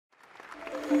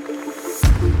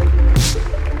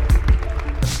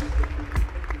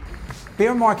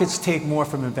Bear markets take more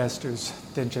from investors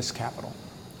than just capital.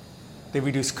 They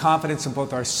reduce confidence in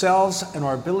both ourselves and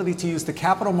our ability to use the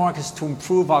capital markets to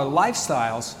improve our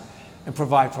lifestyles and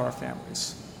provide for our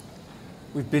families.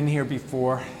 We've been here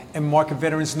before, and market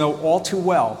veterans know all too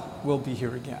well we'll be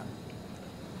here again.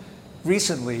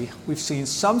 Recently, we've seen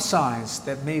some signs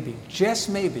that maybe, just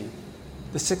maybe,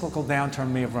 the cyclical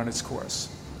downturn may have run its course.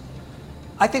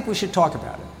 I think we should talk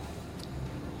about it.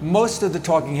 Most of the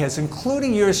talking heads,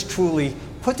 including yours truly,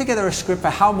 put together a script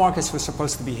for how markets were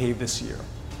supposed to behave this year.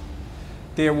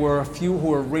 There were a few who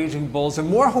were raging bulls and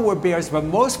more who were bears, but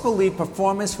most believed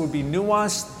performance would be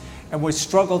nuanced and would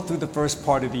struggle through the first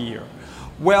part of the year.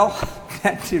 Well,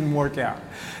 that didn't work out.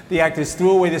 The actors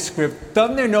threw away the script,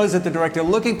 thumbed their nose at the director,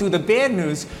 looking through the bad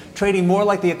news, trading more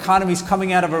like the economy's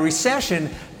coming out of a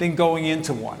recession than going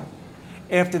into one.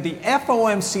 After the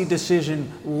FOMC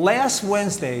decision last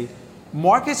Wednesday,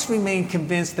 markets remained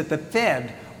convinced that the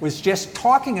Fed was just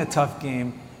talking a tough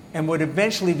game and would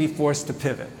eventually be forced to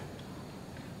pivot.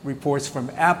 Reports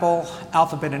from Apple,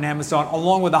 Alphabet, and Amazon,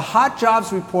 along with a hot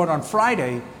jobs report on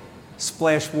Friday,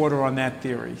 splashed water on that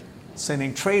theory,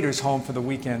 sending traders home for the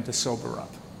weekend to sober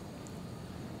up.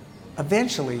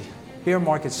 Eventually, bear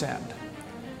markets end.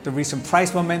 The recent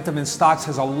price momentum in stocks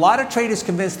has a lot of traders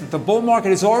convinced that the bull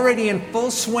market is already in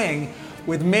full swing,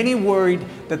 with many worried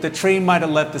that the train might have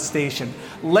left the station.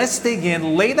 Let's dig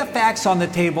in, lay the facts on the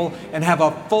table, and have a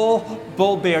full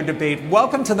bull-bear debate.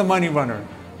 Welcome to the Money Runner.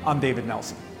 I'm David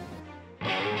Nelson.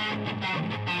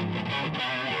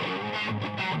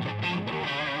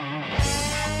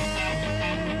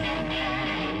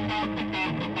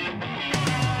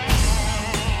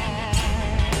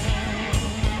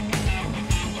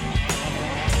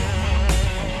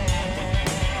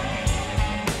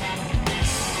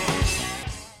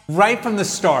 Right from the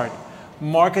start,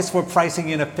 markets were pricing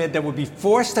in a Fed that would be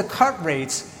forced to cut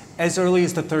rates as early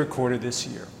as the third quarter this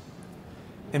year.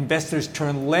 Investors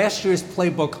turned last year's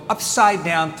playbook upside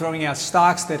down, throwing out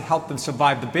stocks that helped them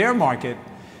survive the bear market,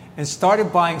 and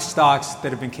started buying stocks that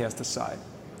had been cast aside.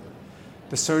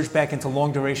 The surge back into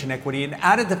long-duration equity and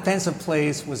out-of-defensive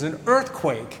plays was an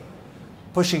earthquake,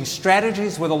 pushing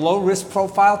strategies with a low-risk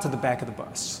profile to the back of the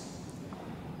bus.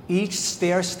 Each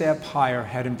stair-step higher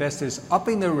had investors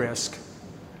upping their risk,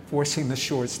 forcing the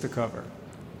shorts to cover.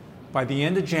 By the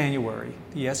end of January,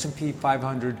 the S&P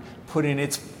 500 put in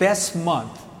its best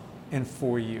month in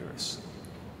 4 years.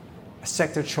 A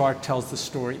sector chart tells the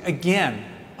story. Again,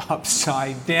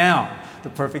 upside down, the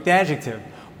perfect adjective,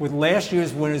 with last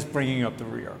year's winners bringing up the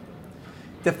rear.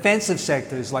 Defensive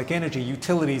sectors like energy,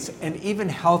 utilities, and even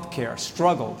healthcare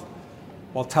struggled,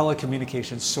 while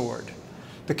telecommunications soared.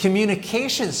 The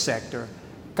communications sector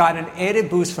got an added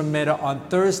boost from Meta on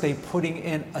Thursday, putting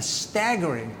in a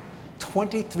staggering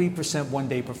 23%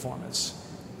 one-day performance.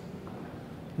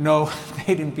 No,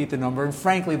 they didn't beat the number, and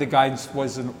frankly, the guidance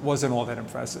wasn't all that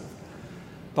impressive.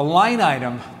 The line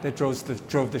item that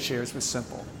drove the shares was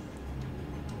simple.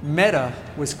 Meta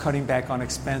was cutting back on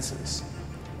expenses.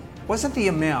 It wasn't the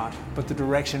amount, but the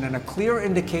direction, and a clear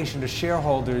indication to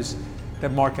shareholders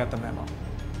that Mark got the memo.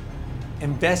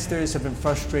 Investors have been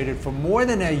frustrated for more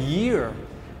than a year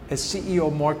as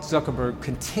CEO Mark Zuckerberg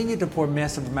continued to pour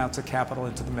massive amounts of capital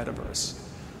into the metaverse,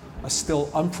 a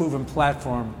still unproven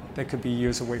platform that could be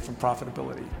years away from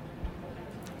profitability.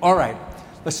 All right,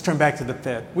 let's turn back to the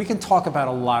Fed. We can talk about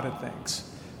a lot of things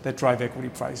that drive equity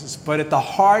prices, but at the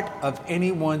heart of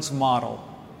anyone's model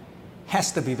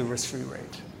has to be the risk-free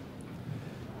rate.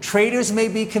 Traders may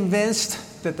be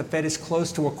convinced that the Fed is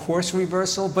close to a course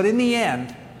reversal, but in the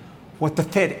end, what the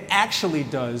Fed actually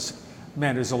does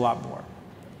matters a lot more.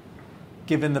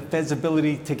 Given the Fed's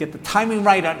ability to get the timing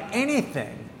right on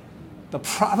anything, the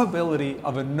probability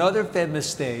of another Fed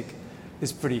mistake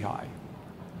is pretty high.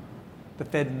 The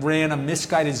Fed ran a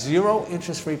misguided zero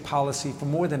interest rate policy for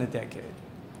more than a decade.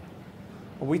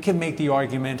 We can make the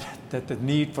argument that the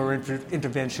need for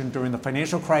intervention during the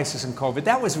financial crisis and COVID,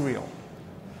 that was real.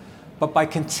 But by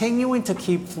continuing to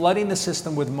keep flooding the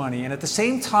system with money and at the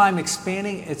same time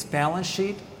expanding its balance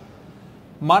sheet,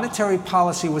 monetary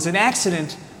policy was an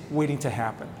accident waiting to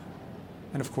happen.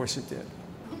 And of course it did.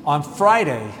 On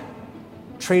Friday,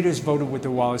 traders voted with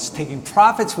their wallets, taking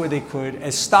profits where they could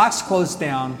as stocks closed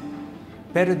down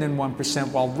better than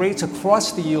 1%, while rates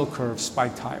across the yield curve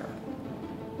spiked higher.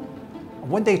 A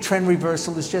one-day trend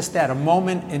reversal is just that, a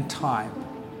moment in time.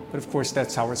 But of course,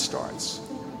 that's how it starts.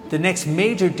 The next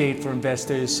major date for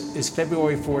investors is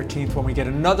February 14th, when we get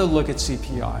another look at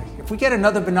CPI. If we get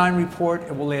another benign report,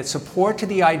 it will add support to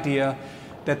the idea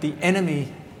that the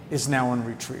enemy is now in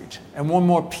retreat. And one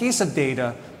more piece of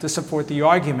data to support the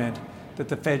argument that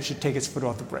the Fed should take its foot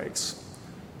off the brakes.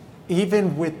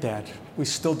 Even with that, we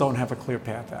still don't have a clear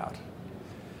path out.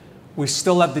 We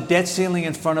still have the debt ceiling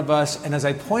in front of us, and as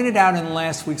I pointed out in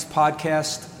last week's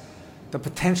podcast, the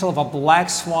potential of a black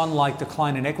swan-like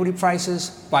decline in equity prices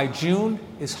by June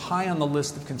is high on the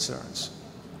list of concerns.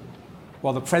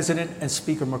 While the President and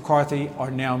Speaker McCarthy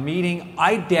are now meeting,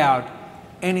 I doubt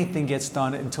anything gets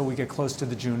done until we get close to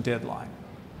the June deadline.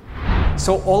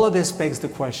 So all of this begs the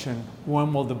question,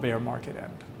 when will the bear market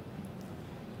end?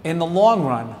 In the long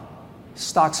run,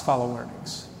 stocks follow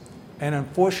earnings. And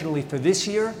unfortunately for this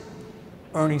year,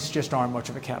 earnings just aren't much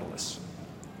of a catalyst.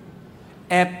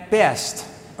 At best,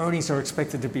 earnings are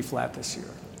expected to be flat this year.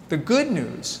 The good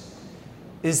news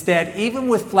is that even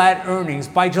with flat earnings,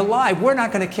 by July, we're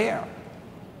not going to care.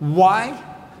 Why?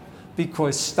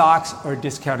 Because stocks are a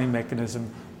discounting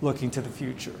mechanism looking to the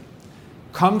future.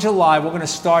 Come July, we're going to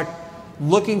start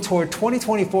looking toward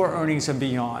 2024 earnings and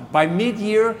beyond. By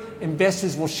mid-year,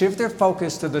 investors will shift their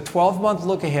focus to the 12-month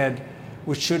look ahead,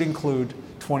 which should include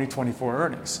 2024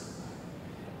 earnings.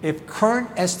 If current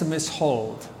estimates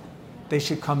hold, they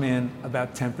should come in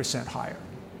about 10% higher.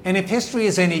 And if history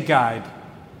is any guide,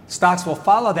 stocks will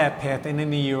follow that path and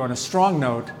end the year on a strong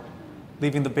note,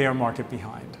 leaving the bear market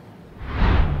behind.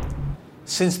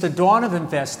 Since the dawn of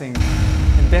investing,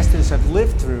 investors have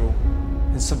lived through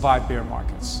and survived bear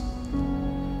markets.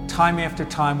 Time after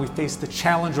time, we face the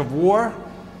challenge of war,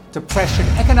 depression,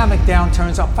 economic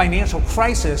downturns, a financial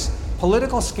crisis,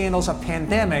 political scandals, a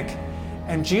pandemic,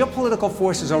 and geopolitical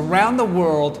forces around the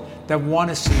world that want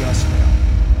to see us fail.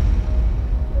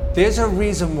 There's a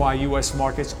reason why U.S.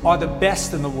 markets are the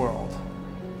best in the world.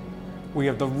 We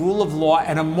have the rule of law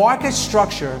and a market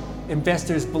structure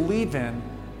investors believe in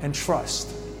and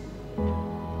trust.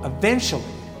 Eventually,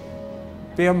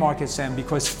 bear markets end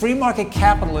because free market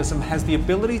capitalism has the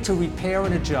ability to repair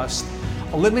and adjust,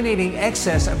 eliminating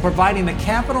excess and providing the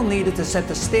capital needed to set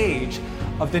the stage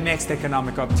of the next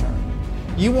economic upturn.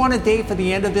 You want a date for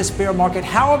the end of this bear market?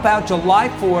 How about July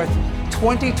 4th,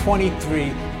 2023,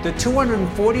 the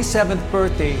 247th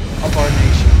birthday of our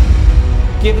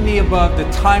nation? Given the above, the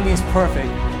timing is perfect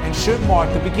and should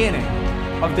mark the beginning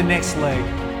of the next leg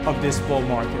of this bull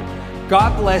market.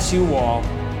 God bless you all,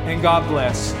 and God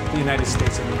bless the United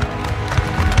States of America.